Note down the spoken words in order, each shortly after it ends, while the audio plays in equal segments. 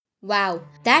Wow,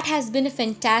 that has been a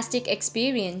fantastic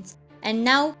experience. And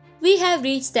now we have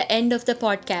reached the end of the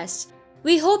podcast.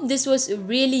 We hope this was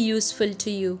really useful to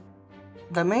you.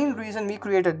 The main reason we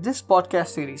created this podcast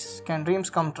series, Can Dreams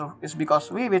Come True, is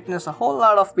because we witness a whole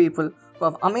lot of people who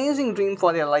have amazing dreams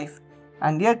for their life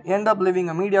and yet end up living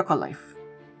a mediocre life.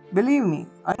 Believe me,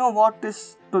 I know what it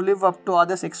is to live up to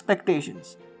others'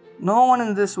 expectations. No one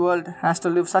in this world has to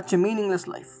live such a meaningless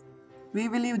life. We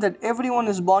believe that everyone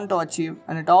is born to achieve,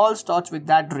 and it all starts with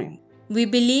that dream. We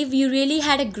believe you really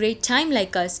had a great time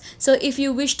like us. So if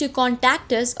you wish to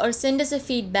contact us or send us a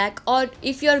feedback, or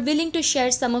if you are willing to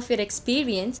share some of your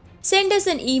experience, send us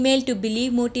an email to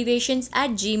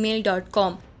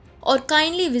believemotivations@gmail.com or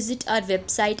kindly visit our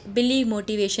website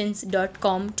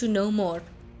believemotivations.com to know more.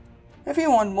 If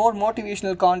you want more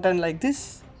motivational content like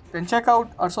this, then check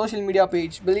out our social media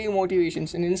page, Believe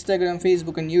Motivations, in Instagram,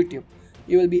 Facebook, and YouTube.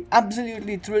 You will be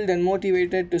absolutely thrilled and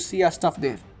motivated to see our stuff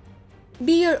there.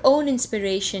 Be your own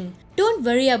inspiration. Don't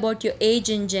worry about your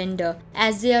age and gender,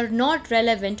 as they are not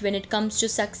relevant when it comes to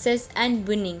success and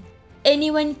winning.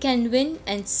 Anyone can win,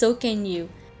 and so can you.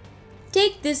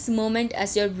 Take this moment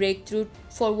as your breakthrough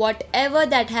for whatever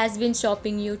that has been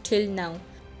stopping you till now.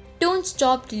 Don't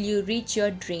stop till you reach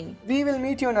your dream. We will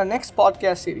meet you in our next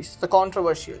podcast series, The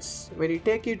Controversials, where we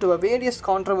take you to various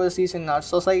controversies in our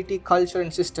society, culture,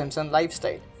 and systems and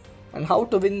lifestyle, and how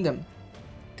to win them.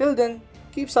 Till then,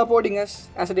 keep supporting us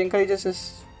as it encourages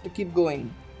us to keep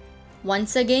going.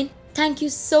 Once again, thank you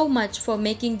so much for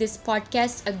making this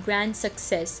podcast a grand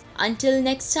success. Until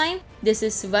next time, this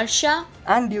is Varsha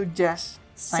And you, Jazz,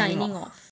 signing off.